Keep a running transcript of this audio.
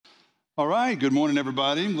All right, good morning,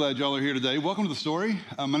 everybody. I'm glad y'all are here today. Welcome to The Story.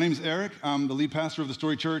 My name is Eric. I'm the lead pastor of The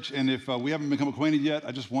Story Church, and if we haven't become acquainted yet,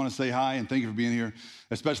 I just want to say hi and thank you for being here,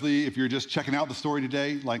 especially if you're just checking out The Story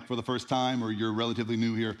today, like for the first time, or you're relatively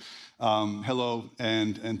new here. Hello,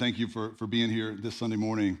 and thank you for being here this Sunday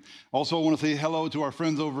morning. Also, I want to say hello to our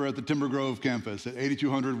friends over at the Timber Grove campus at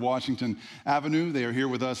 8200 Washington Avenue. They are here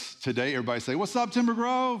with us today. Everybody say, "What's up, Timber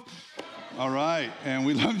Grove?" All right, and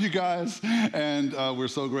we love you guys, and we're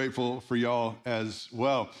so grateful for y'all as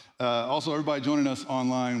well. Also, everybody joining us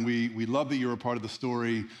online, we love that you're a part of The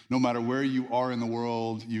Story. No matter where you are in the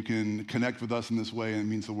world, you can connect with us in this way, and it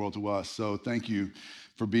means the world to us. So thank you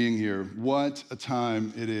for being here. What a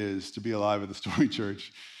time it is to be alive at The Story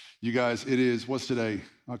Church. You guys, it is, what's today?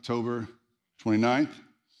 October 29th?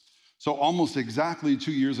 So almost exactly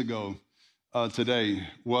 2 years ago, today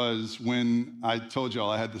was when I told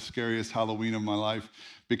y'all I had the scariest Halloween of my life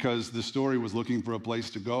because The Story was looking for a place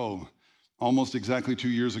to go almost exactly 2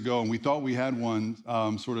 years ago. And we thought we had one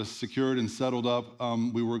sort of secured and settled up.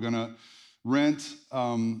 We were going to rent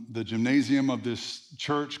the gymnasium of this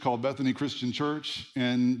church called Bethany Christian Church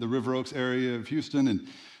in the River Oaks area of Houston.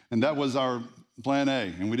 And that was our plan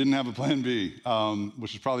A, and we didn't have a plan B,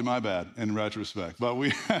 which is probably my bad in retrospect. But we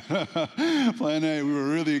had plan A we were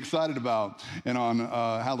really excited about. And on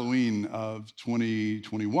Halloween of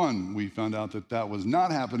 2021, we found out that that was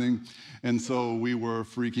not happening. And so we were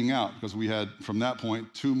freaking out because we had, from that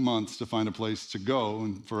point, 2 months to find a place to go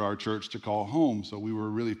and for our church to call home. So we were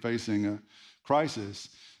really facing a crisis.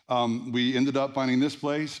 We ended up finding this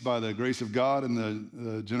place by the grace of God and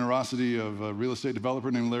the generosity of a real estate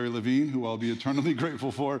developer named Larry Levine, who I'll be eternally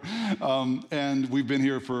grateful for. And we've been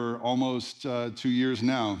here for almost 2 years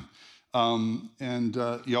now.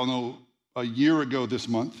 Y'all know a year ago this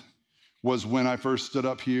month was when I first stood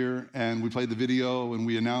up here and we played the video and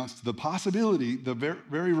we announced the possibility, the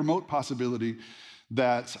very remote possibility,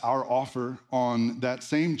 that our offer on that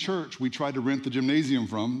same church we tried to rent the gymnasium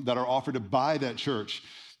from, that our offer to buy that church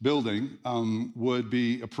building would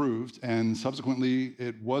be approved, and subsequently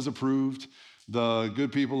it was approved. The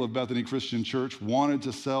good people of Bethany Christian Church wanted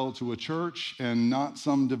to sell to a church and not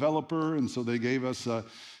some developer, and so they gave us a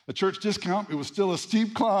church discount. It was still a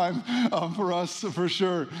steep climb for us, for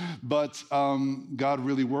sure, but God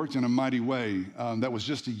really worked in a mighty way. That was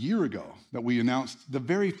just a year ago that we announced the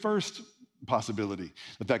very first possibility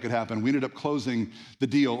that could happen. We ended up closing the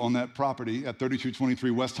deal on that property at 3223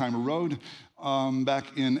 Westheimer Road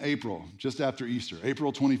back in April, just after Easter,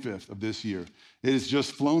 April 25th of this year. It has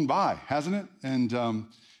just flown by, hasn't it?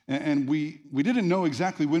 And we didn't know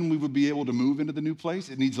exactly when we would be able to move into the new place.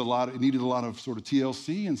 It needed a lot of sort of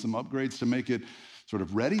TLC and some upgrades to make it sort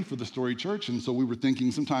of ready for the Story Church. And so we were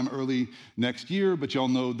thinking sometime early next year, but y'all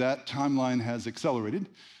know that timeline has accelerated.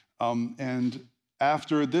 And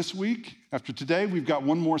after this week, after today, we've got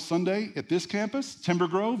one more Sunday at this campus, Timber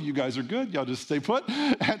Grove. You guys are good. Y'all just stay put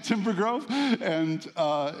at Timber Grove. And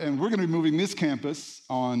we're going to be moving this campus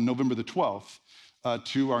on November the 12th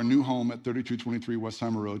to our new home at 3223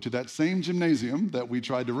 Westheimer Road, to that same gymnasium that we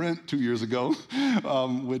tried to rent 2 years ago,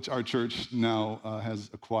 which our church now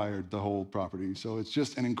has acquired the whole property. So it's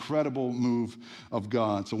just an incredible move of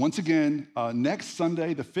God. So once again, next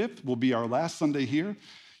Sunday, the 5th, will be our last Sunday here.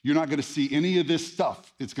 You're not going to see any of this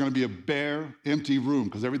stuff. It's going to be a bare, empty room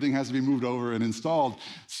because everything has to be moved over and installed.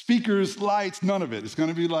 Speakers, lights, none of it. It's going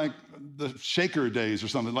to be like the Shaker days or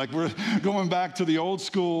something. Like we're going back to the old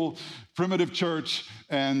school, primitive church.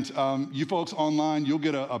 And you folks online, you'll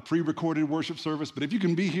get a pre-recorded worship service. But if you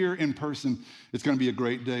can be here in person, it's going to be a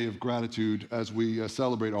great day of gratitude as we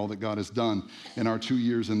celebrate all that God has done in our 2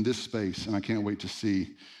 years in this space. And I can't wait to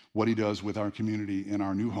see what he does with our community in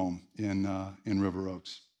our new home in River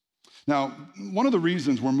Oaks. Now, one of the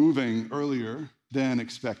reasons we're moving earlier than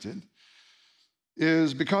expected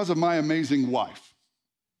is because of my amazing wife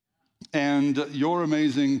and your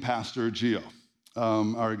amazing pastor, Gio,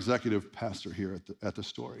 our executive pastor here at the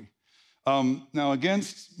Story. Now,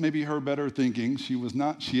 against maybe her better thinking,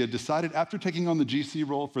 she had decided after taking on the GC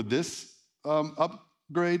role for this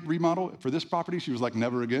upgrade remodel for this property, she was like,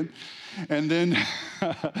 never again. And then,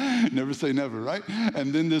 never say never, right?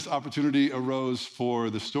 And then this opportunity arose for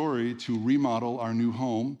the Story to remodel our new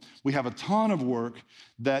home. We have a ton of work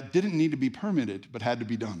that didn't need to be permitted, but had to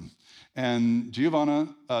be done. And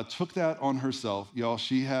Giovanna took that on herself. Y'all,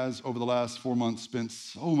 she has, over the last 4 months, spent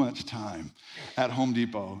so much time at Home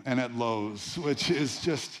Depot and at Lowe's, which is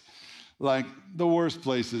just like the worst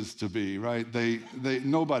places to be, right?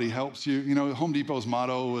 Nobody helps you. You know, Home Depot's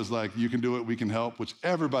motto was like, you can do it, we can help, which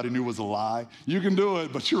everybody knew was a lie. You can do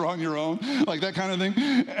it, but you're on your own, like that kind of thing.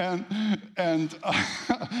 And I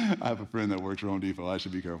have a friend that works for Home Depot. I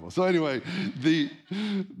should be careful. So anyway, the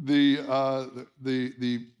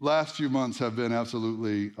last few months have been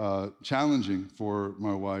absolutely challenging for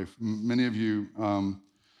my wife. Many of you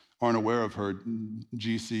aren't aware of her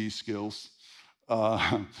GC skills.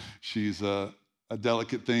 She's a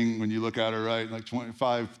delicate thing when you look at her, right? Like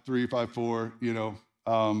 5'3", 5'4", you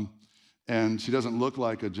know. And she doesn't look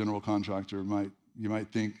like a general contractor. You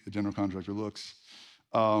might think a general contractor looks.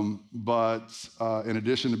 But in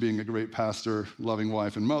addition to being a great pastor, loving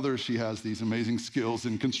wife and mother, she has these amazing skills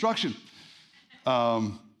in construction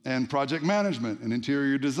and project management and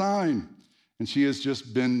interior design. And she has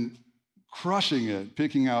just been crushing it,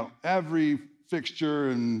 picking out every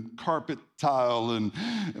fixture and carpet tile and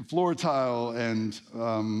floor tile and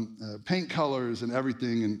paint colors and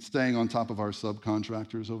everything, and staying on top of our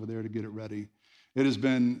subcontractors over there to get it ready. It has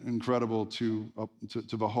been incredible to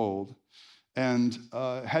behold. And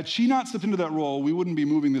had she not stepped into that role, we wouldn't be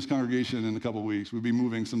moving this congregation in a couple of weeks. We'd be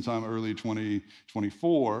moving sometime early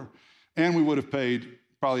 2024, and we would have paid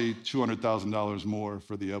probably $200,000 more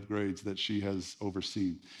for the upgrades that she has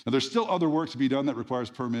overseen. Now, there's still other work to be done that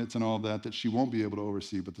requires permits and all that she won't be able to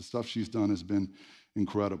oversee, but the stuff she's done has been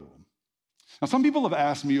incredible. Now, some people have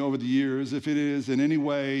asked me over the years if it is in any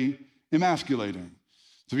way emasculating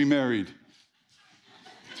to be married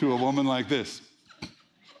to a woman like this.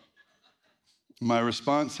 My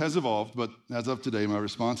response has evolved, but as of today, my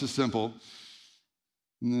response is simple.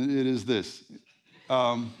 It is this.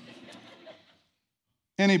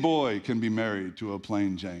 Any boy can be married to a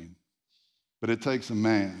plain Jane, but it takes a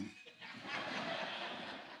man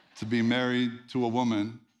to be married to a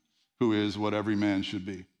woman who is what every man should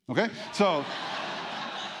be, okay? So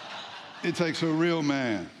it takes a real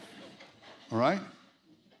man, all right?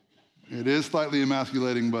 It is slightly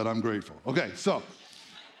emasculating, but I'm grateful. Okay, so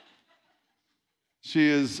she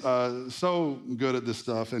is so good at this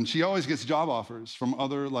stuff, and she always gets job offers from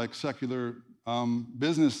other like secular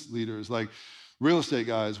business leaders, like real estate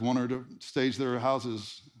guys want her to stage their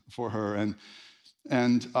houses for her,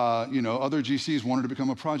 and you know, other GCs want her to become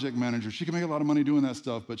a project manager. She can make a lot of money doing that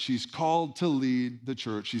stuff, but she's called to lead the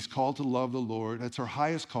church. She's called to love the Lord. That's her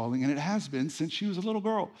highest calling, and it has been since she was a little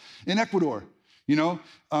girl in Ecuador. You know,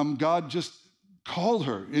 God just called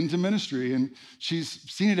her into ministry, and she's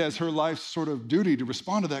seen it as her life's sort of duty to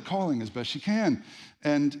respond to that calling as best she can.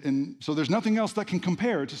 And so there's nothing else that can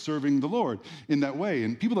compare to serving the Lord in that way.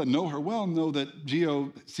 And people that know her well know that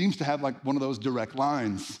Gio seems to have like one of those direct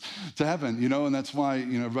lines to heaven, you know, and that's why,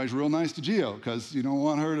 you know, everybody's real nice to Gio, because you don't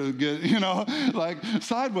want her to get, you know, like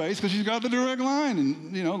sideways, because she's got the direct line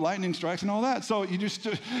and, you know, lightning strikes and all that. So you just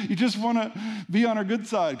want to be on her good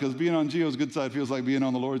side, because being on Gio's good side feels like being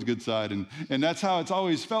on the Lord's good side. And that's how it's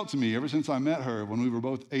always felt to me ever since I met her when we were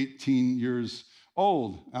both 18 years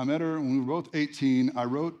old. I met her when we were both 18. I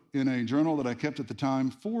wrote in a journal that I kept at the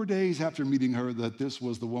time, 4 days after meeting her, that this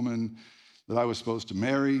was the woman that I was supposed to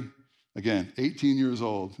marry. Again, 18 years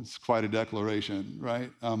old. It's quite a declaration,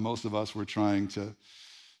 right? Most of us were trying to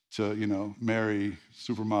you know, marry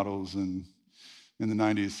supermodels and in the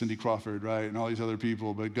 90s, Cindy Crawford, right? And all these other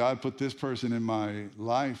people. But God put this person in my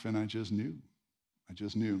life, and I just knew.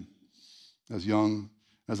 As young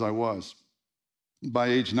as I was. By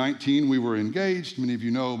age 19, we were engaged. Many of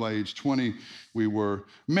you know by age 20, we were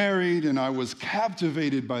married, and I was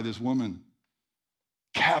captivated by this woman.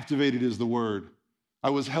 Captivated is the word.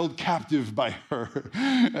 I was held captive by her,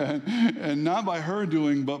 and not by her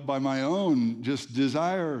doing, but by my own just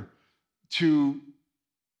desire to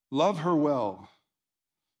love her well,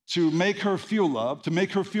 to make her feel loved, to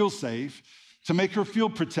make her feel safe, to make her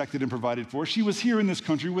feel protected and provided for. She was here in this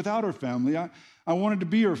country without her family. I wanted to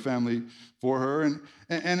be her family for her.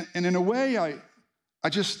 And in a way, I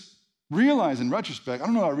just realized in retrospect, I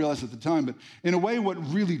don't know how I realized at the time, but in a way, what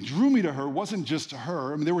really drew me to her wasn't just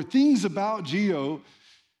her. I mean, there were things about Gio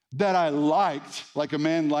that I liked, like a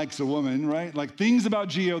man likes a woman, right? Like things about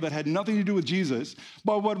Gio that had nothing to do with Jesus.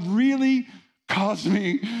 But what really caused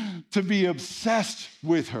me to be obsessed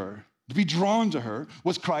with her, to be drawn to her,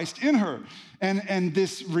 was Christ in her. And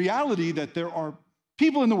this reality that there are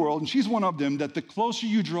people in the world, and she's one of them, that the closer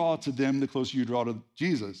you draw to them, the closer you draw to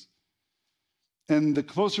Jesus. And the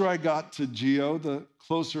closer I got to Gio, the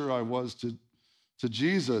closer I was to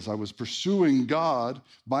Jesus. I was pursuing God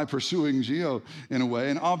by pursuing Gio in a way.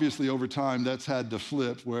 And obviously over time, that's had to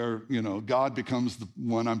flip where, you know, God becomes the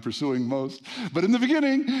one I'm pursuing most. But in the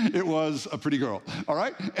beginning, it was a pretty girl, all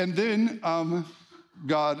right? And then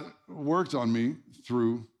God worked on me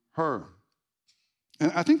through her.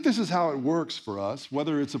 And I think this is how it works for us,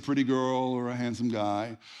 whether it's a pretty girl or a handsome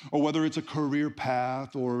guy, or whether it's a career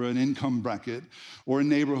path or an income bracket or a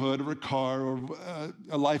neighborhood or a car or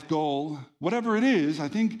a life goal. Whatever it is, I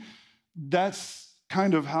think that's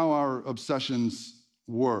kind of how our obsessions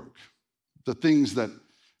work. The things that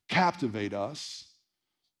captivate us,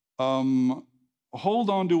 hold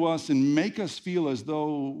on to us and make us feel as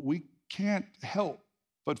though we can't help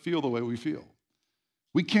but feel the way we feel.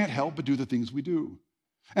 We can't help but do the things we do.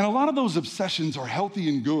 And a lot of those obsessions are healthy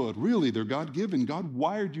and good. Really, they're God-given. God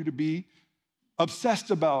wired you to be obsessed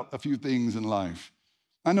about a few things in life.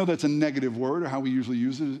 I know that's a negative word, or how we usually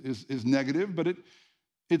use it is negative, but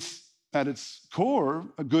it's at its core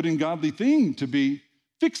a good and godly thing to be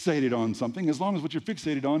fixated on something, as long as what you're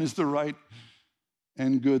fixated on is the right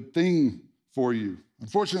and good thing for you.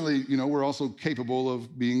 Unfortunately, we're also capable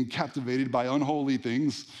of being captivated by unholy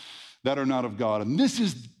things that are not of God. And this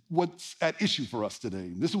is what's at issue for us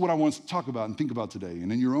today. This is what I want to talk about and think about today.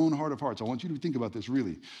 And in your own heart of hearts, I want you to think about this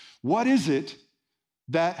really. What is it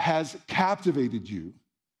that has captivated you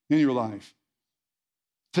in your life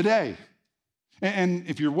today? And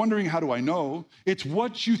if you're wondering, how do I know? It's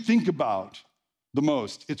what you think about the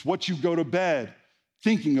most. It's what you go to bed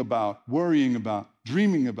thinking about, worrying about,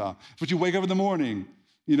 dreaming about. It's what you wake up in the morning,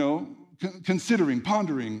 considering,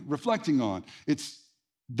 pondering, reflecting on.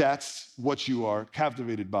 That's what you are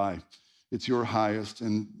captivated by. It's your highest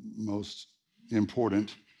and most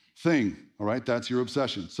important thing, all right? That's your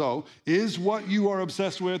obsession. So is what you are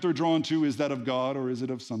obsessed with or drawn to, is that of God or is it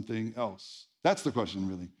of something else? That's the question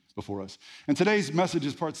really before us. And today's message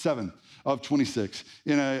is part 7 of 26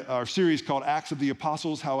 in our series called Acts of the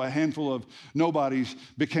Apostles, how a handful of nobodies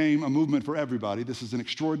became a movement for everybody. This is an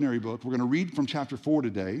extraordinary book. We're going to read from chapter 4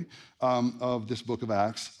 today of this book of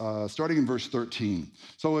Acts, starting in verse 13.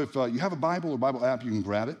 So if you have a Bible or Bible app, you can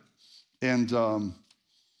grab it. And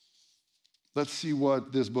let's see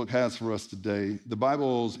what this book has for us today. The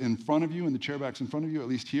Bible's in front of you, in the chairbacks in front of you, at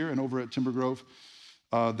least here and over at Timber Grove.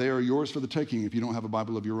 They are yours for the taking if you don't have a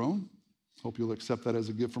Bible of your own. Hope you'll accept that as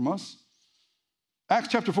a gift from us. Acts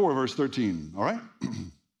chapter 4, verse 13, all right?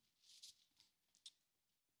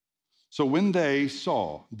 So when they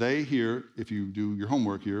saw, they here, if you do your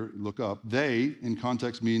homework here, look up, they in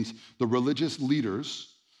context means the religious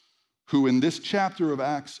leaders who in this chapter of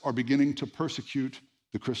Acts are beginning to persecute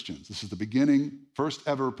the Christians. This is the beginning, first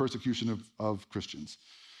ever persecution of Christians.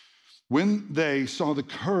 When they saw the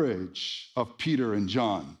courage of Peter and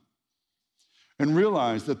John and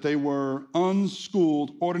realized that they were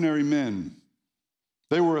unschooled, ordinary men,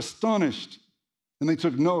 they were astonished and they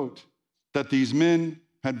took note that these men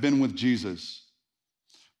had been with Jesus.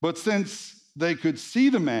 But since they could see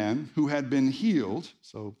the man who had been healed,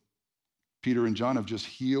 so Peter and John have just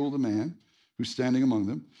healed a man who's standing among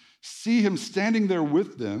them, see him standing there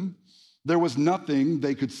with them, there was nothing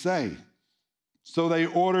they could say. So they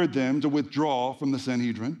ordered them to withdraw from the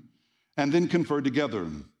Sanhedrin and then conferred together.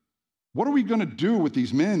 What are we going to do with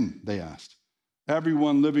these men? They asked.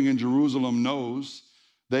 Everyone living in Jerusalem knows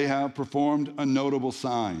they have performed a notable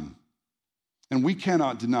sign, and we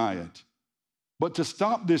cannot deny it. But to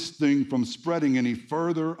stop this thing from spreading any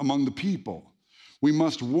further among the people, we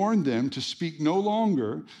must warn them to speak no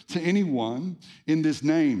longer to anyone in this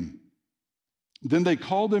name. Then they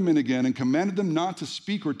called them in again and commanded them not to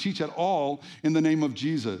speak or teach at all in the name of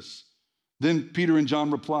Jesus. Then Peter and John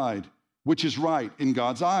replied, which is right in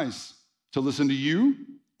God's eyes, to listen to you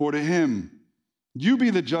or to him? You be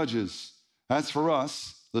the judges. As for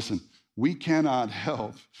us, listen, we cannot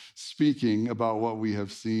help speaking about what we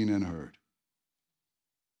have seen and heard.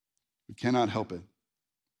 We cannot help it.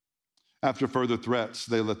 After further threats,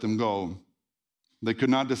 they let them go. They could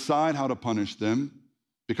not decide how to punish them,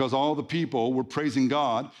 because all the people were praising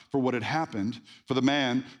God for what had happened, for the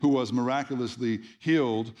man who was miraculously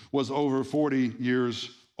healed was over 40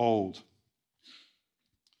 years old.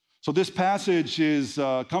 So this passage is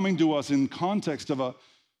coming to us in context of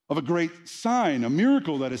a great sign, a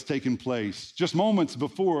miracle that has taken place just moments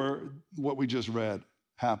before what we just read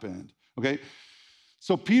happened, okay?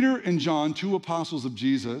 So Peter and John, 2 apostles of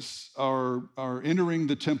Jesus, are entering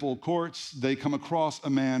the temple courts. They come across a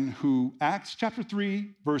man who, Acts chapter 3,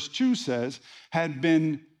 verse 2 says, had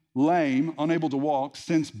been lame, unable to walk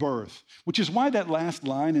since birth, which is why that last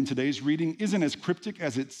line in today's reading isn't as cryptic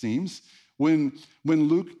as it seems. When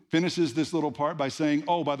Luke finishes this little part by saying,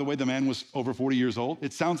 oh, by the way, the man was over 40 years old,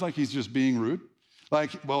 it sounds like he's just being rude. Like,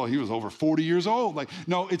 well, he was over 40 years old. Like,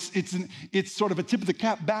 no, it's sort of a tip of the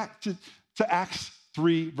cap back to Acts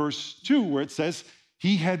 3, verse 2, where it says,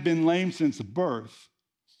 he had been lame since birth,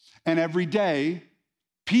 and every day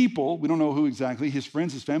people, we don't know who exactly, his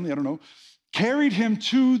friends, his family, I don't know, carried him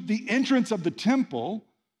to the entrance of the temple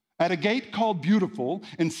at a gate called Beautiful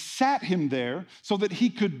and sat him there so that he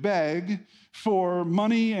could beg for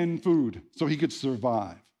money and food so he could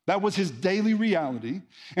survive. That was his daily reality,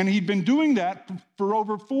 and he'd been doing that for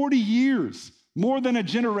over 40 years, more than a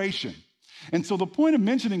generation. And so the point of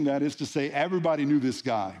mentioning that is to say everybody knew this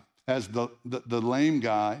guy as the lame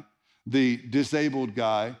guy, the disabled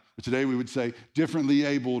guy, or today we would say differently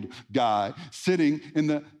abled guy, sitting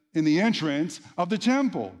in the entrance of the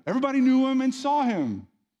temple. Everybody knew him and saw him.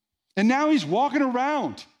 And now he's walking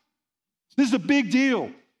around. This is a big deal.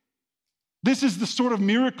 This is the sort of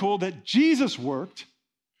miracle that Jesus worked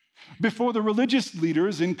before the religious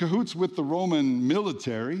leaders in cahoots with the Roman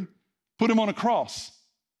military put him on a cross.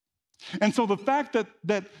 And so the fact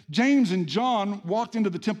that James and John walked into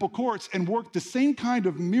the temple courts and worked the same kind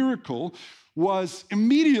of miracle was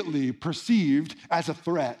immediately perceived as a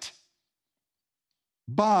threat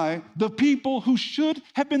by the people who should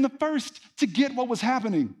have been the first to get what was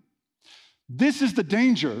happening. This is the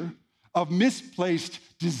danger of misplaced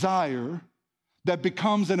desire that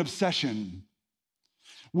becomes an obsession.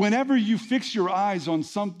 Whenever you fix your eyes on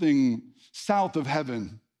something south of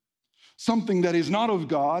heaven, something that is not of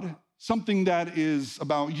God, something that is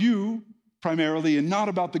about you primarily and not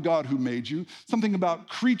about the God who made you, something about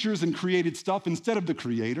creatures and created stuff instead of the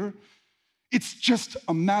Creator, it's just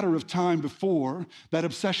a matter of time before that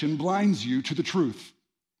obsession blinds you to the truth.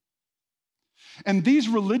 And these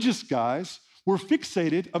religious guys were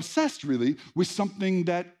fixated, obsessed really, with something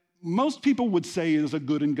that most people would say is a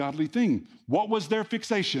good and godly thing. What was their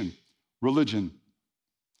fixation? Religion.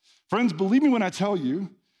 Friends, believe me when I tell you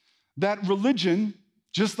that religion,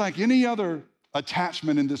 just like any other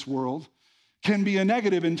attachment in this world, can be a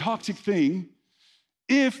negative and toxic thing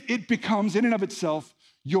if it becomes, in and of itself,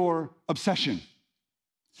 your obsession.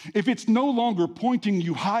 If it's no longer pointing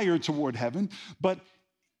you higher toward heaven, but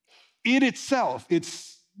it itself,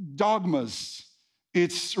 its dogmas,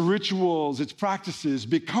 its rituals, its practices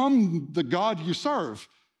become the God you serve,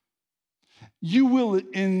 you will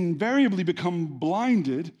invariably become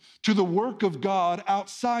blinded to the work of God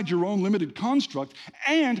outside your own limited construct.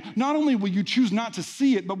 And not only will you choose not to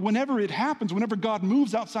see it, but whenever it happens, whenever God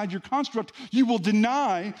moves outside your construct, you will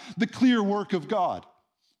deny the clear work of God.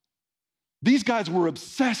 These guys were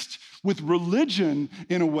obsessed with religion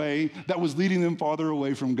in a way that was leading them farther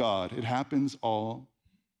away from God. It happens all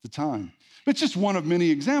the time. But it's just one of many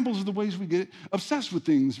examples of the ways we get obsessed with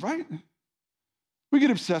things, right? We get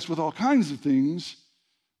obsessed with all kinds of things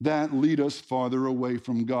that lead us farther away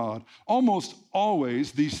from God. Almost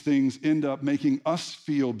always, these things end up making us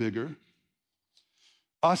feel bigger,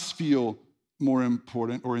 us feel more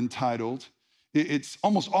important or entitled. It's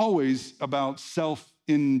almost always about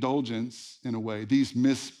self-indulgence in a way, these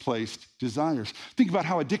misplaced desires. Think about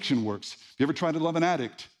how addiction works. Have you ever tried to love an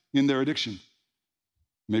addict in their addiction?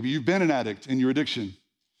 Maybe you've been an addict in your addiction.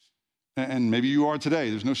 And maybe you are today.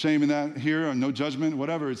 There's no shame in that here, or no judgment,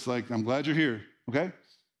 whatever. It's like, I'm glad you're here, okay?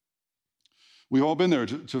 We've all been there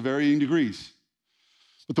to varying degrees.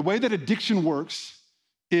 But the way that addiction works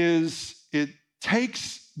is it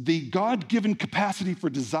takes the God-given capacity for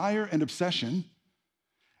desire and obsession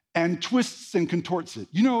and twists and contorts it.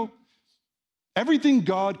 You know, everything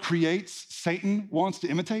God creates, Satan wants to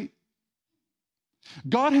imitate.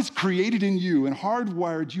 God has created in you and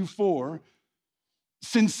hardwired you for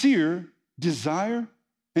sincere desire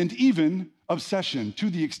and even obsession, to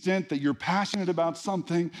the extent that you're passionate about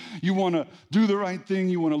something, you want to do the right thing,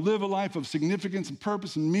 you want to live a life of significance and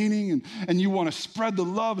purpose and meaning, and you want to spread the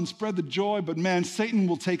love and spread the joy, but man, Satan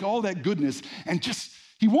will take all that goodness and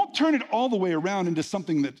he won't turn it all the way around into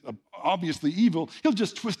something that's obviously evil, he'll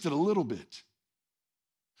just twist it a little bit.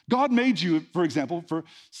 God made you, for example, for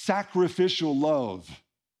sacrificial love.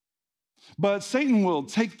 But Satan will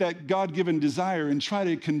take that God-given desire and try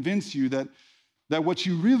to convince you that what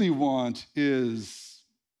you really want is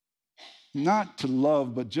not to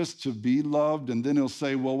love, but just to be loved. And then he'll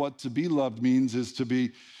say, well, what to be loved means is to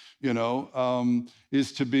be, at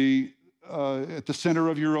the center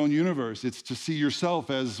of your own universe. It's to see yourself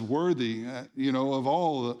as worthy, of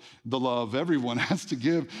all the love everyone has to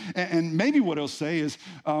give. And maybe what he'll say is,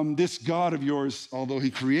 this God of yours, although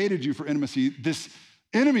he created you for intimacy, this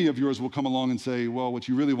enemy of yours will come along and say, well, what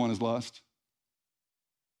you really want is lust.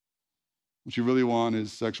 What you really want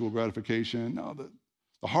is sexual gratification. No,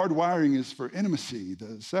 the hard wiring is for intimacy.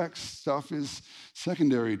 The sex stuff is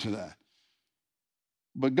secondary to that.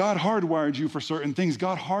 But God hardwired you for certain things.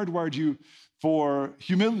 God hardwired you for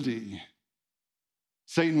humility.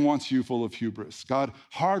 Satan wants you full of hubris. God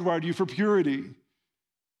hardwired you for purity.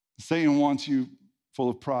 Satan wants you full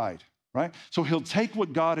of pride, right? So he'll take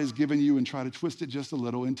what God has given you and try to twist it just a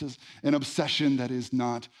little into an obsession that is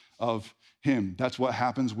not of him. That's what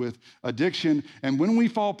happens with addiction. And when we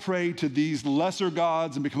fall prey to these lesser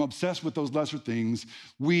gods and become obsessed with those lesser things,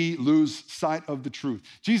 we lose sight of the truth.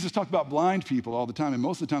 Jesus talked about blind people all the time, and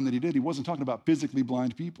most of the time that he did, he wasn't talking about physically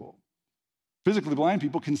blind people. Physically blind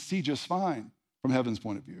people can see just fine from heaven's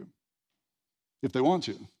point of view, if they want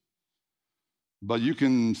to. But you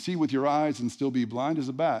can see with your eyes and still be blind as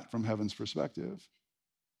a bat from heaven's perspective,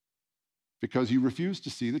 because you refuse to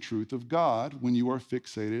see the truth of God when you are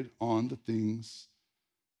fixated on the things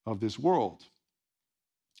of this world.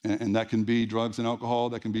 And that can be drugs and alcohol,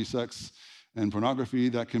 that can be sex and pornography,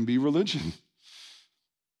 that can be religion.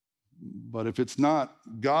 But if it's not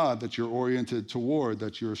God that you're oriented toward,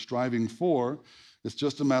 that you're striving for, it's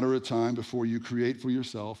just a matter of time before you create for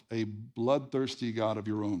yourself a bloodthirsty God of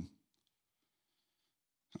your own.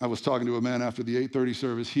 I was talking to a man after the 8:30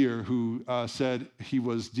 service here who said he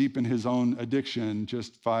was deep in his own addiction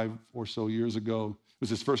just 5 or so years ago. It was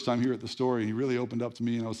his first time here at the story, and he really opened up to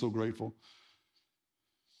me, and I was so grateful.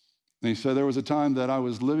 And he said, there was a time that I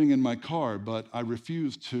was living in my car, but I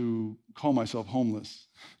refused to call myself homeless.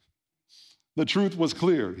 The truth was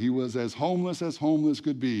clear. He was as homeless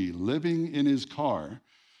could be, living in his car,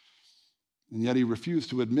 and yet he refused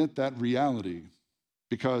to admit that reality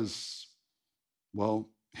because, well,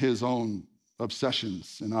 his own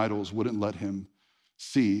obsessions and idols wouldn't let him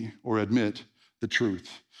see or admit the truth.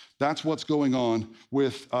 That's what's going on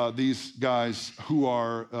with these guys who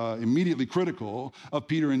are immediately critical of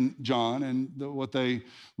Peter and John and what they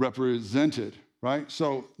represented, right?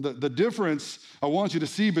 So the difference I want you to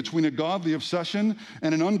see between a godly obsession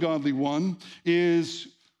and an ungodly one is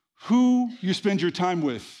who you spend your time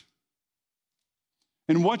with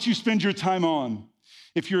and what you spend your time on.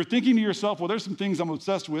 If you're thinking to yourself, well, there's some things I'm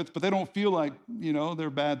obsessed with, but they don't feel like, they're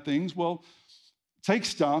bad things, well, take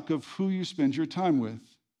stock of who you spend your time with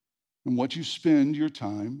and what you spend your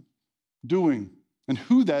time doing and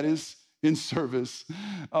who that is in service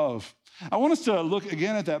of. I want us to look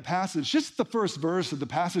again at that passage, just the first verse of the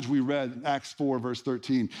passage we read, Acts 4, verse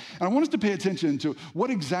 13. And I want us to pay attention to what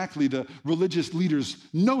exactly the religious leaders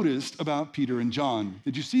noticed about Peter and John.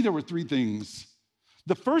 Did you see there were 3 things?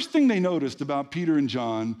 The first thing they noticed about Peter and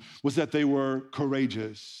John was that they were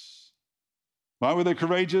courageous. Why were they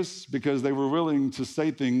courageous? Because they were willing to say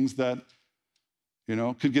things that,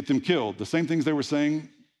 could get them killed. The same things they were saying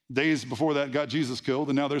days before that got Jesus killed,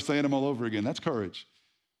 and now they're saying them all over again. That's courage.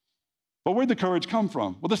 But where'd the courage come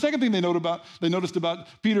from? Well, the second thing they noticed about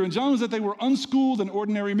Peter and John was that they were unschooled and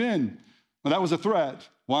ordinary men. Well, that was a threat.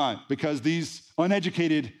 Why? Because these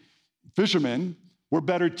uneducated fishermen were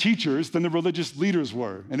better teachers than the religious leaders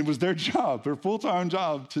were. And it was their job, their full-time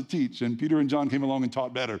job to teach. And Peter and John came along and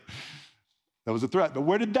taught better. That was a threat. But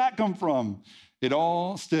where did that come from? It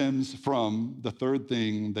all stems from the third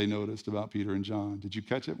thing they noticed about Peter and John. Did you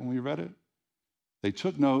catch it when we read it? They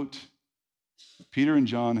took note that Peter and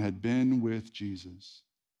John had been with Jesus.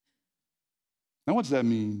 Now, what does that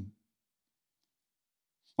mean?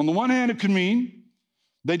 On the one hand, it could mean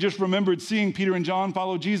they just remembered seeing Peter and John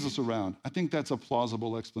follow Jesus around. I think that's a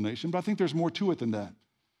plausible explanation, but I think there's more to it than that.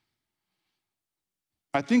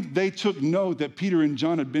 I think they took note that Peter and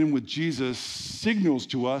John had been with Jesus signals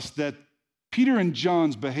to us that Peter and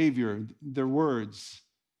John's behavior, their words,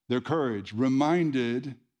 their courage,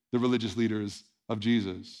 reminded the religious leaders of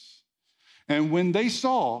Jesus. And when they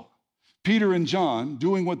saw Peter and John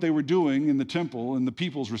doing what they were doing in the temple and the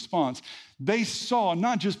people's response, they saw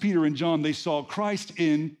not just Peter and John, they saw Christ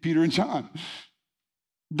in Peter and John.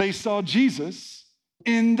 They saw Jesus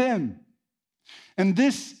in them. And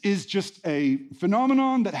this is just a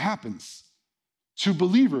phenomenon that happens to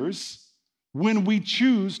believers when we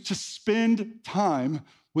choose to spend time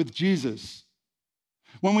with Jesus,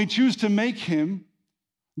 when we choose to make him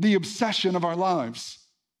the obsession of our lives,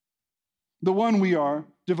 the one we are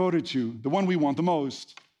devoted to, the one we want the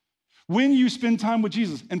most. When you spend time with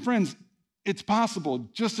Jesus, and friends, it's possible,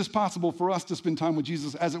 just as possible for us to spend time with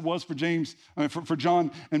Jesus as it was for for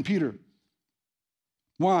John and Peter.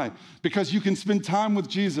 Why? Because you can spend time with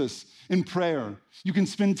Jesus in prayer. You can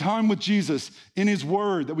spend time with Jesus in his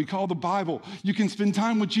word that we call the Bible. You can spend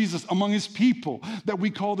time with Jesus among his people that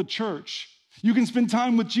we call the church. You can spend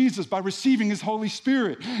time with Jesus by receiving his Holy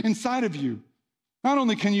Spirit inside of you. Not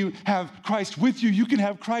only can you have Christ with you, you can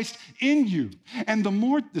have Christ in you. And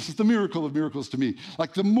this is the miracle of miracles to me,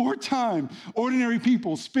 like the more time ordinary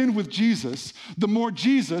people spend with Jesus, the more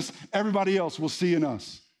Jesus everybody else will see in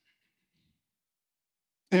us.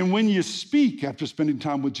 And when you speak after spending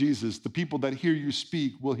time with Jesus, the people that hear you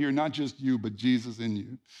speak will hear not just you, but Jesus in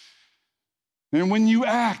you. And when you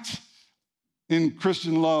act in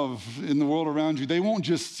Christian love in the world around you, they won't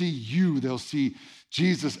just see you, they'll see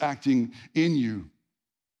Jesus acting in you.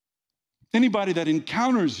 Anybody that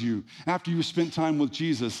encounters you after you spent time with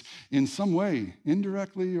Jesus in some way,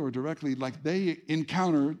 indirectly or directly, like they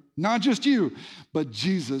encounter not just you, but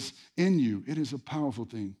Jesus in you. It is a powerful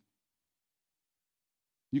thing.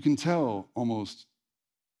 You can tell almost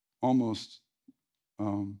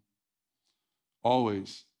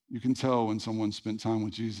always, you can tell when someone spent time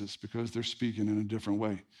with Jesus because they're speaking in a different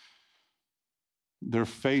way. Their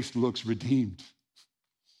face looks redeemed,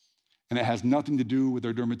 and it has nothing to do with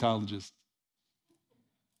their dermatologist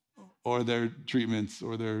or their treatments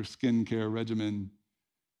or their skincare regimen.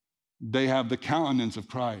 They have the countenance of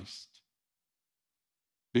Christ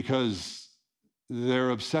because their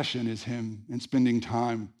obsession is him and spending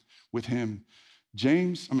time with him.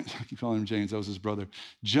 I keep calling him James, that was his brother.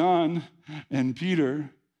 John and Peter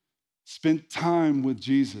spent time with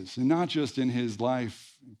Jesus, and not just in his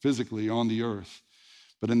life physically on the earth,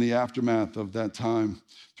 but in the aftermath of that time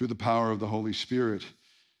through the power of the Holy Spirit.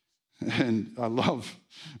 And I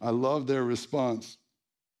love their response.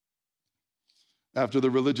 After the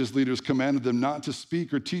religious leaders commanded them not to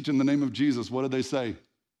speak or teach in the name of Jesus, what did they say?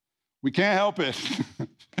 We can't help it.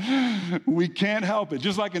 We can't help it.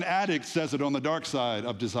 Just like an addict says it on the dark side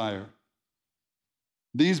of desire.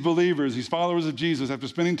 These believers, these followers of Jesus, after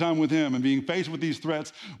spending time with him and being faced with these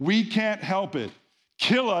threats, we can't help it.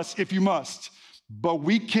 Kill us if you must, but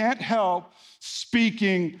we can't help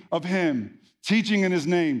speaking of him, teaching in his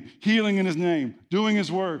name, healing in his name, doing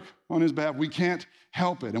his work on his behalf. We can't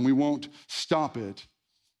help it, and we won't stop it.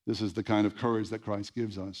 This is the kind of courage that Christ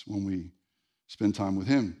gives us when we spend time with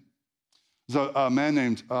him. There's a man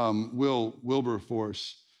named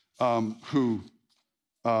Wilberforce who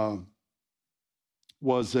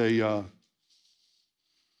was a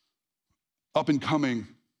up-and-coming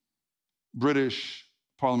British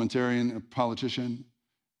parliamentarian, a politician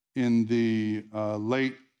in the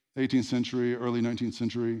late 18th century, early 19th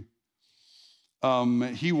century.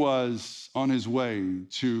 He was on his way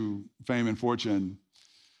to fame and fortune,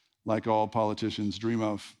 like all politicians dream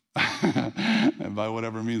of, and by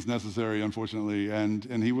whatever means necessary, unfortunately.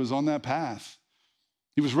 And he was on that path.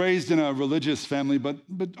 He was raised in a religious family, but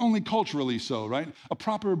only culturally so, right? A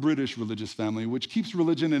proper British religious family, which keeps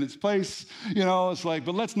religion in its place. It's like,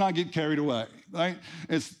 but let's not get carried away, right?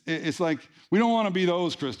 It's like, we don't want to be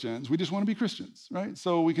those Christians. We just want to be Christians, right?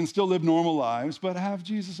 So we can still live normal lives, but have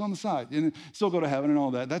Jesus on the side and still go to heaven and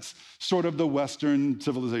all that. That's sort of the Western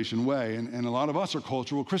civilization way. And a lot of us are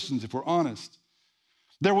cultural Christians, if we're honest.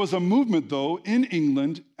 There was a movement, though, in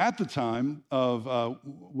England at the time of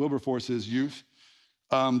Wilberforce's youth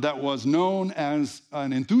that was known as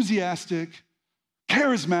an enthusiastic,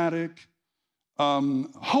 charismatic,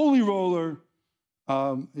 holy roller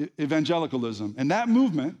evangelicalism. And that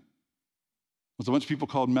movement was a bunch of people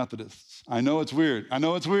called Methodists. I know it's weird.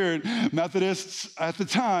 Methodists at the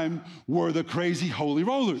time were the crazy holy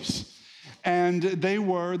rollers. And they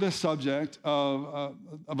were the subject of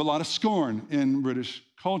a lot of scorn in British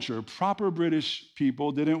culture. Proper British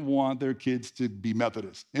people didn't want their kids to be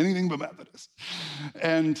Methodist, anything but Methodist.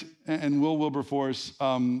 And Wilberforce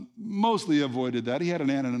mostly avoided that. He had an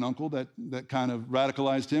aunt and an uncle that kind of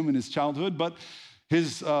radicalized him in his childhood, but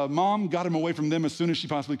his mom got him away from them as soon as she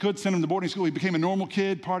possibly could, sent him to boarding school. He became a normal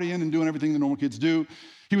kid, partying and doing everything the normal kids do.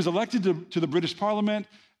 He was elected to the British Parliament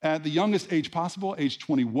at the youngest age possible, age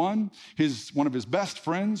 21. One of his best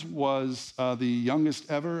friends was the youngest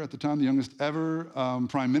ever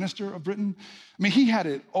Prime Minister of Britain. I mean, he had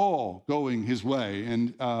it all going his way.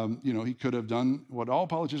 And, he could have done what all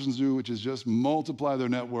politicians do, which is just multiply their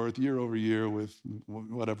net worth year over year with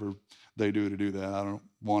whatever they do to do that. I don't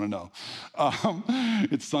want to know.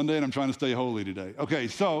 It's Sunday and I'm trying to stay holy today. Okay,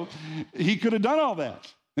 so he could have done all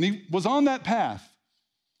that. And he was on that path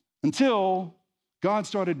until God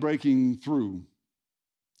started breaking through.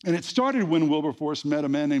 And it started when Wilberforce met a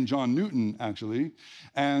man named John Newton, actually.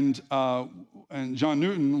 And John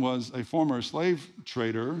Newton was a former slave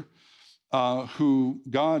trader who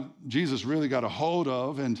Jesus really got a hold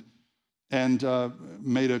of and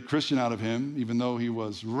made a Christian out of him, even though he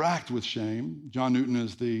was racked with shame. John Newton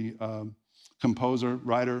is the composer,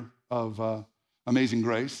 writer of Amazing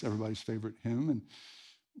Grace, everybody's favorite hymn. And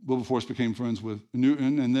Wilberforce became friends with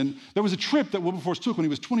Newton. And then there was a trip that Wilberforce took when he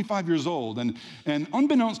was 25 years old. And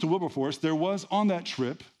unbeknownst to Wilberforce, there was on that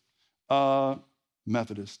trip a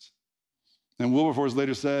Methodist. And Wilberforce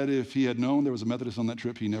later said if he had known there was a Methodist on that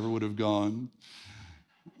trip, he never would have gone.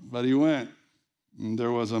 But he went. And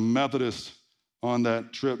there was a Methodist on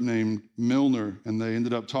that trip named Milner, and they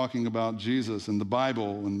ended up talking about Jesus and the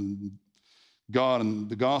Bible and God and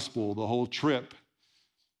the gospel the whole trip.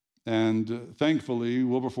 And thankfully,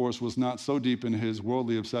 Wilberforce was not so deep in his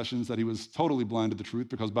worldly obsessions that he was totally blind to the truth,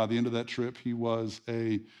 because by the end of that trip, he was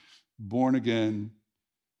a born-again,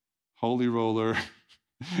 holy roller,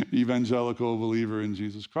 evangelical believer in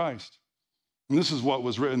Jesus Christ. And this is what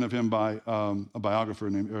was written of him by a biographer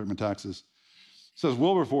named Eric Metaxas. It says,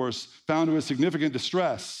 Wilberforce found to his significant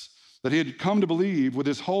distress that he had come to believe with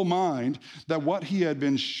his whole mind that what he had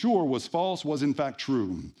been sure was false was in fact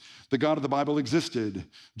true. The God of the Bible existed.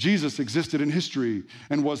 Jesus existed in history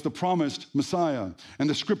and was the promised Messiah. And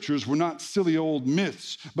the scriptures were not silly old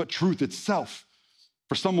myths, but truth itself.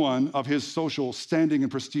 For someone of his social standing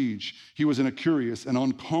and prestige, he was in a curious and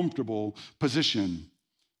uncomfortable position.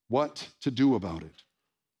 What to do about it?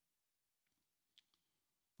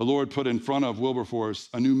 The Lord put in front of Wilberforce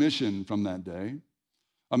a new mission from that day.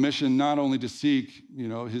 A mission not only to seek,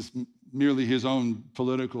 merely his own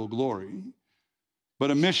political glory, but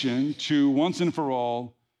a mission to once and for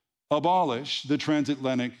all abolish the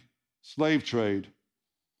transatlantic slave trade.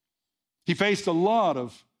 He faced a lot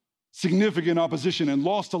of significant opposition and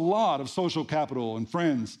lost a lot of social capital and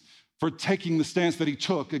friends for taking the stance that he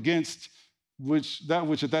took against which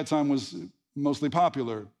at that time was mostly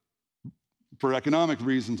popular for economic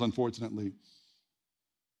reasons, unfortunately.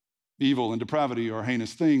 Evil and depravity are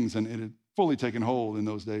heinous things, and it had fully taken hold in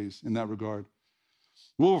those days in that regard.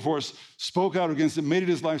 Wilberforce spoke out against it, made it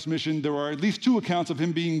his life's mission. There are at least 2 accounts of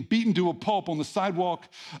him being beaten to a pulp on the sidewalk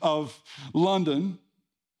of London.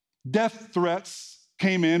 Death threats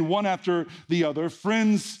came in, one after the other.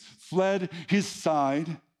 Friends fled his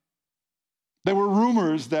side. There were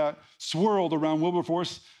rumors that swirled around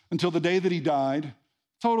Wilberforce until the day that he died.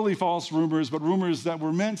 Totally false rumors, but rumors that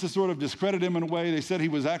were meant to sort of discredit him in a way. They said he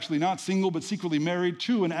was actually not single, but secretly married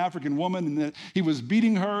to an African woman, and that he was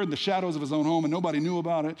beating her in the shadows of his own home, and nobody knew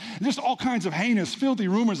about it. And just all kinds of heinous, filthy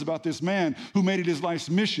rumors about this man who made it his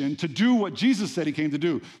life's mission to do what Jesus said he came to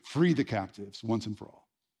do, free the captives once and for all.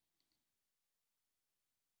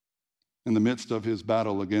 In the midst of his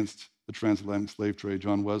battle against the transatlantic slave trade,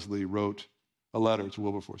 John Wesley wrote a letter to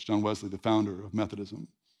Wilberforce. John Wesley, the founder of Methodism.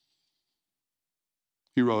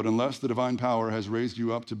 He wrote, unless the divine power has raised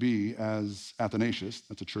you up to be as Athanasius,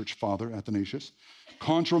 that's a church father, Athanasius,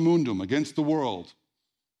 contra mundum, against the world,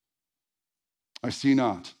 I see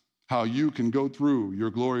not how you can go through your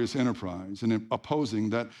glorious enterprise in opposing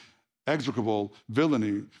that execrable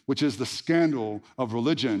villainy, which is the scandal of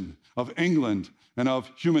religion, of England, and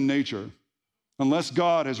of human nature. Unless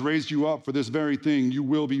God has raised you up for this very thing, you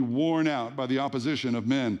will be worn out by the opposition of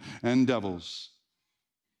men and devils.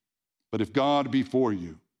 But if God be for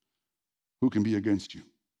you, who can be against you?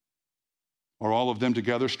 Are all of them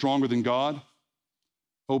together stronger than God?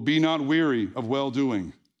 Oh, be not weary of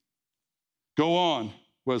well-doing. Go on,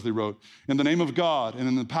 Wesley wrote, in the name of God and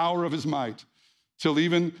in the power of his might, till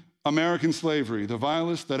even American slavery, the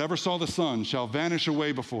vilest that ever saw the sun, shall vanish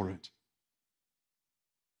away before it.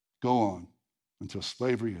 Go on until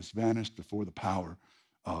slavery has vanished before the power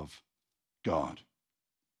of God.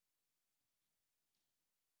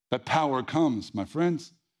 That power comes, my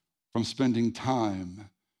friends, from spending time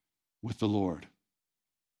with the Lord,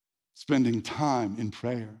 spending time in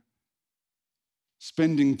prayer,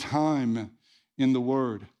 spending time in the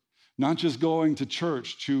Word, not just going to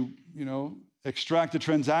church to, extract a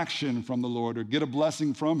transaction from the Lord or get a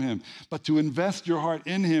blessing from him, but to invest your heart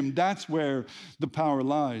in him. That's where the power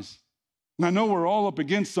lies. And I know we're all up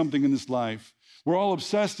against something in this life. We're all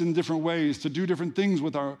obsessed in different ways to do different things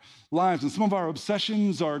with our lives. And some of our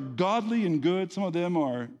obsessions are godly and good. Some of them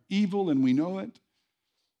are evil, and we know it.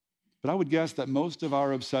 But I would guess that most of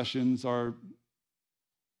our obsessions are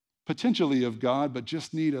potentially of God, but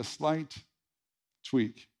just need a slight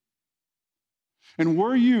tweak. And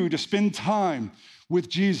were you to spend time with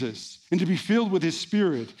Jesus and to be filled with his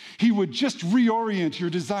Spirit, he would just reorient your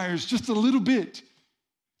desires just a little bit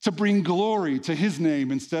to bring glory to his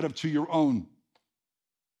name instead of to your own.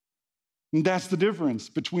 And that's the difference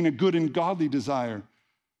between a good and godly desire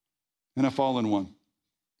and a fallen one.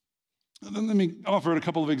 Let me offer a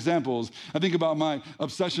couple of examples. I think about my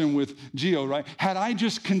obsession with Geo, right? Had I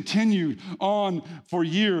just continued on for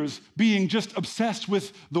years being just obsessed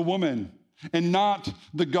with the woman and not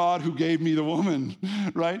the God who gave me the woman,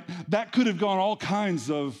 right? That could have gone all kinds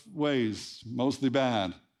of ways, mostly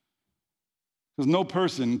bad. Because no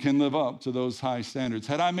person can live up to those high standards.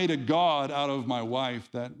 Had I made a God out of my wife,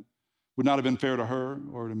 that would not have been fair to her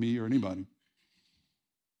or to me or anybody.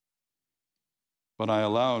 But I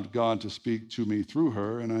allowed God to speak to me through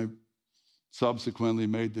her, and I subsequently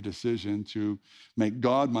made the decision to make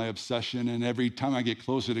God my obsession, and every time I get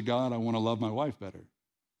closer to God, I want to love my wife better.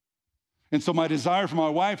 And so my desire for my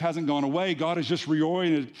wife hasn't gone away. God has just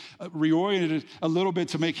reoriented it a little bit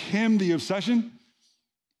to make him the obsession.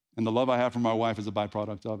 And the love I have for my wife is a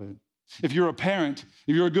byproduct of it. If you're a parent,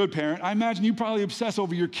 if you're a good parent, I imagine you probably obsess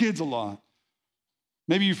over your kids a lot.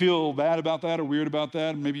 Maybe you feel bad about that or weird about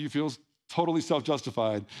that. Maybe you feel totally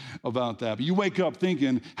self-justified about that. But you wake up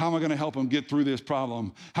thinking, how am I going to help them get through this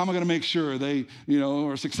problem? How am I going to make sure they,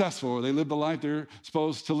 are successful or they live the life they're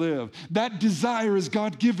supposed to live? That desire is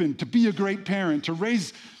God-given to be a great parent, to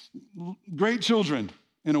raise great children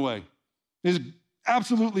in a way. Is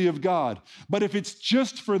absolutely of God. But if it's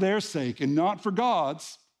just for their sake and not for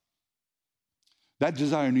God's, that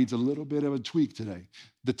desire needs a little bit of a tweak today.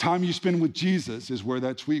 The time you spend with Jesus is where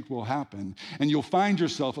that tweak will happen. And you'll find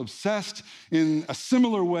yourself obsessed in a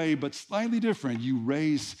similar way, but slightly different. You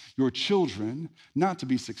raise your children not to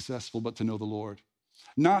be successful, but to know the Lord.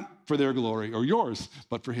 Not for their glory or yours,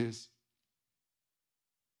 but for his.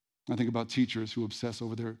 I think about teachers who obsess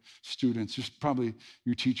over their students. Just probably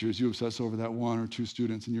your teachers, you obsess over that one or two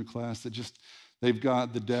students in your class that they've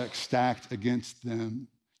got the deck stacked against them.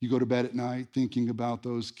 You go to bed at night thinking about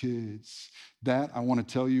those kids. That, I want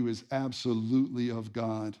to tell you, is absolutely of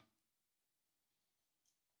God.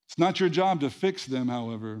 It's not your job to fix them,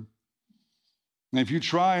 however. And if you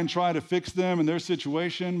try to fix them and their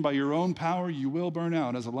situation by your own power, you will burn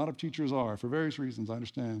out, as a lot of teachers are, for various reasons, I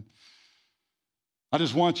understand. I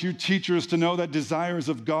just want you teachers to know that desire is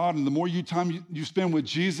of God, and the more time you spend with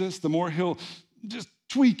Jesus, the more he'll just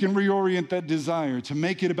tweak and reorient that desire to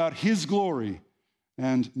make it about his glory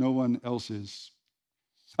and no one else's.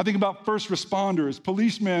 I think about first responders,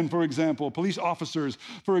 policemen, for example, police officers,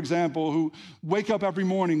 for example, who wake up every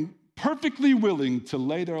morning perfectly willing to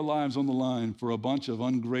lay their lives on the line for a bunch of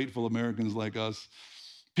ungrateful Americans like us,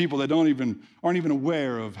 people that aren't even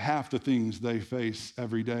aware of half the things they face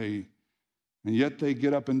every day. And yet they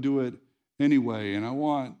get up and do it anyway. And I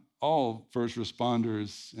want all first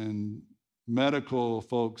responders and medical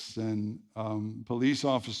folks and police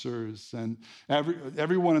officers and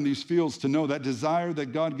everyone in these fields to know that desire that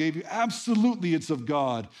God gave you, absolutely it's of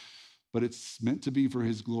God, but it's meant to be for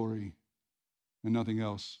his glory and nothing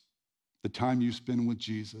else. The time you spend with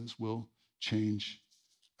Jesus will change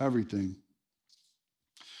everything.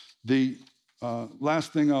 The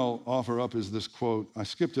last thing I'll offer up is this quote. I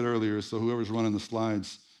skipped it earlier, so whoever's running the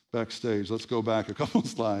slides backstage, let's go back a couple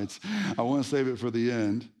slides. I want to save it for the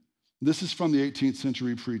end. This is from the 18th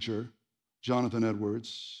century preacher, Jonathan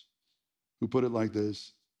Edwards, who put it like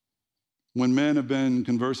this: when men have been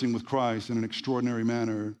conversing with Christ in an extraordinary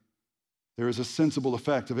manner, there is a sensible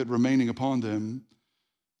effect of it remaining upon them.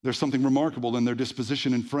 There's something remarkable in their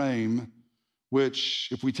disposition and frame, which,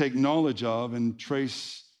 if we take knowledge of and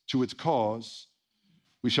trace to its cause,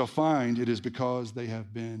 we shall find it is because they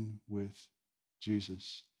have been with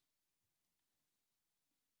Jesus.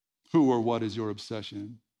 Who or what is your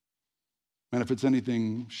obsession? And if it's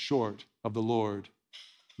anything short of the Lord,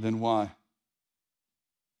 then why?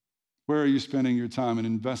 Where are you spending your time and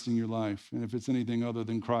investing your life? And if it's anything other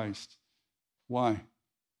than Christ, why?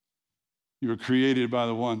 You were created by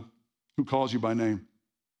the one who calls you by name,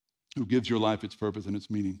 who gives your life its purpose and its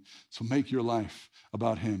meaning. So make your life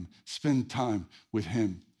about him. Spend time with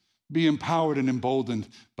him. Be empowered and emboldened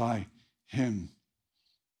by him.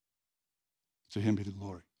 To him be the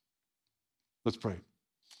glory. Let's pray.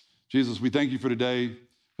 Jesus, we thank you for today,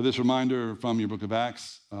 for this reminder from your book of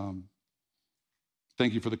Acts.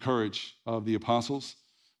 Thank you for the courage of the apostles,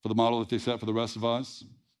 for the model that they set for the rest of us.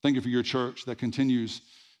 Thank you for your church that continues,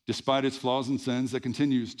 despite its flaws and sins, that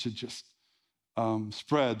continues to just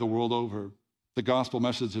spread the world over the gospel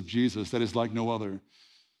message of Jesus that is like no other.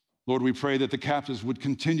 Lord, we pray that the captives would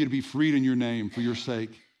continue to be freed in your name for your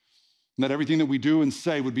sake, and that everything that we do and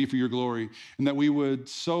say would be for your glory, and that we would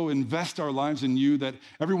so invest our lives in you that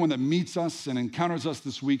everyone that meets us and encounters us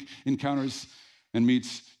this week encounters and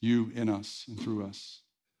meets you in us and through us,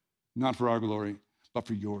 not for our glory, but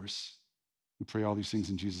for yours. We pray all these things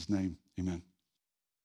in Jesus' name. Amen.